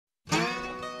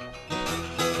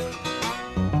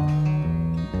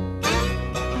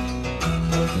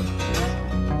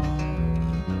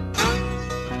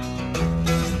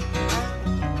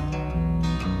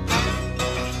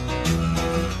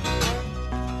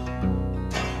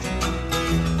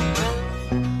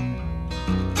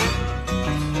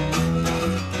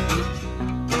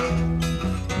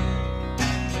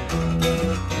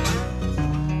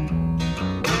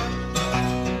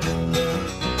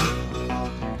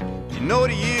You know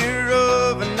the year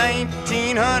of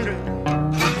 1900,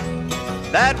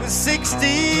 that was 60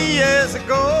 years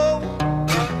ago.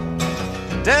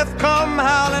 Death come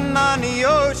howling on the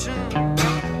ocean.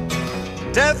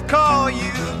 Death call,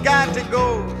 you got to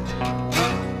go.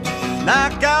 Now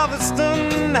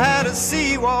Galveston had a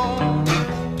seawall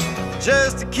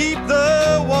just to keep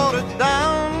the water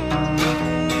down,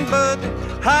 but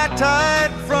high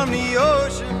tide from the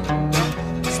ocean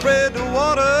spread the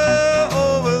water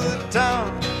over the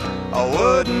town. Oh,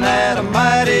 wasn't that a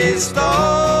mighty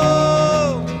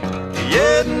storm?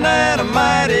 Yeah, isn't that a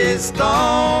mighty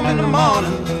storm in the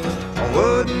morning? Oh,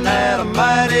 wasn't that a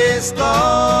mighty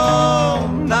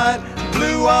storm? Night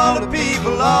blew all the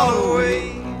people all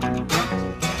away.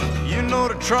 You know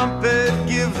the trumpet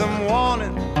give them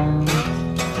warning,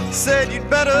 said you'd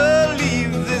better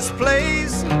leave this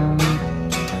place.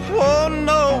 Oh,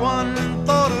 no one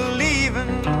thought of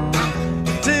leaving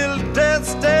till death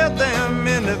stared them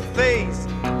in the face.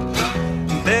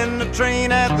 Then the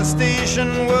train at the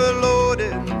station were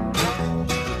loaded,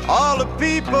 all the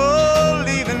people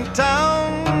leaving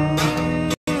town,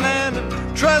 and the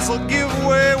trestle give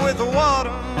way with the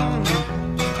water.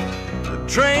 The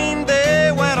train,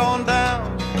 they went on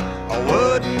down. Oh,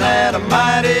 wasn't that a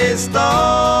mighty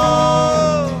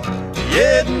storm?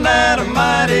 Yeah, isn't that a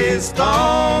mighty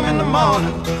storm in the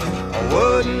morning? Oh,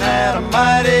 wasn't that a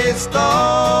mighty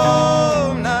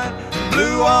storm? Night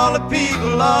blew all the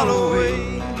people all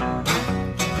away.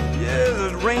 Yeah,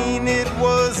 the rain, it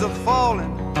was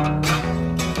a-falling.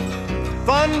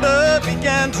 Thunder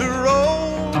began to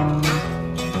roll.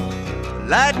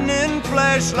 Lightning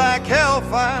flashed like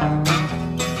hellfire.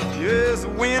 Yes, the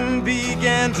wind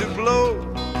began to blow.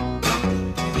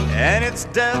 And it's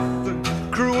death, the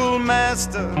cruel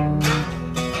master.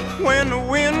 When the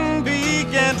wind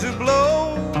began to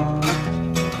blow,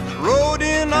 rode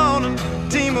in on a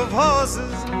team of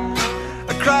horses.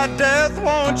 I cried, death,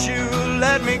 won't you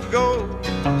let me go?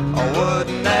 Oh,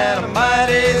 wasn't that a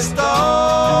mighty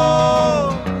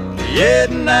storm? Yeah,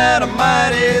 isn't that a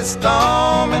mighty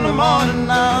storm in the morning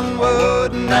now?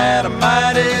 Wasn't that a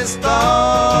mighty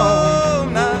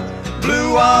storm? Now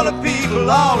blew all the people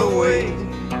all away.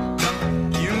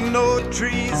 You know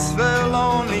trees fell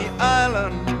on the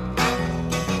island,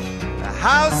 the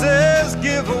houses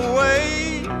give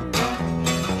away.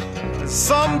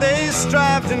 Some they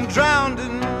strived and drowned,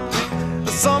 and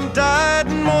some died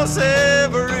in most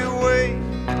every way.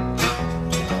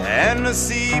 And the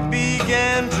sea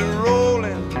began to roll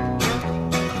in,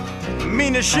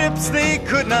 mean the ships they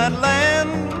could not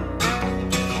land.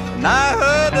 And I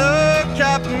heard the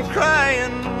captain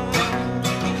crying,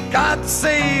 God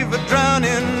save a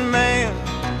drowning man.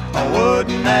 Oh,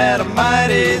 wasn't that a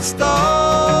mighty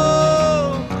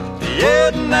storm? Yeah,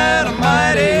 isn't that a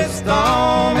mighty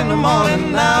storm in the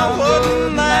morning now?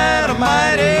 Wasn't that a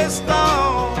mighty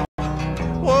storm?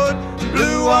 What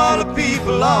blew all the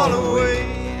people all away?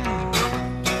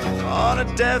 On a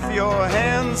death, your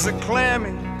hands are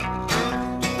clammy,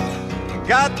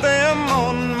 got them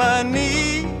on my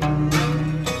knee.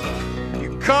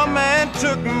 You come and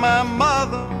took my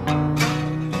mother,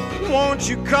 won't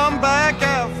you come back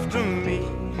after me?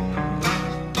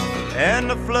 And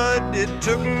the flood, it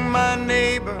took my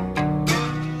neighbor,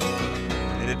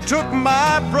 and it took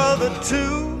my brother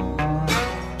too.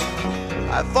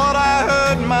 I thought I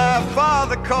heard my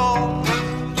father call,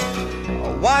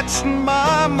 watched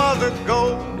my mother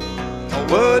go. Oh,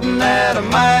 wasn't that a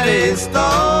mighty storm?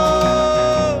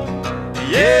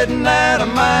 Yeah, isn't that a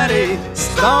mighty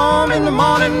storm in the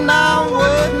morning now?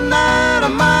 Wasn't that a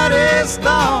mighty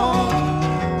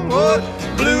storm? What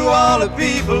blew all the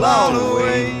people all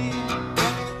away?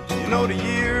 You know the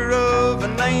year of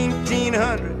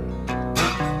 1900,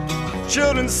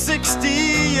 children 60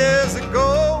 years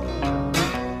ago.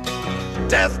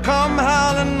 Death come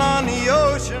howling on the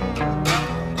ocean.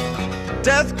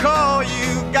 Death call,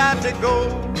 you got to go.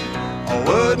 Oh,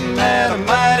 wasn't that a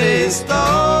mighty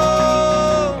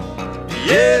storm?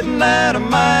 Yeah, isn't that a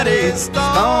mighty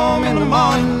storm in the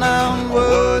morning now?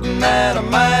 Wasn't that a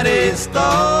mighty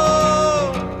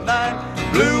storm? Night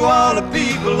blew all the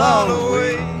people all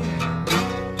away.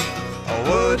 Oh,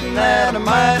 wasn't that a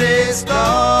mighty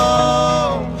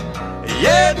storm?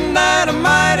 Yeah, isn't that a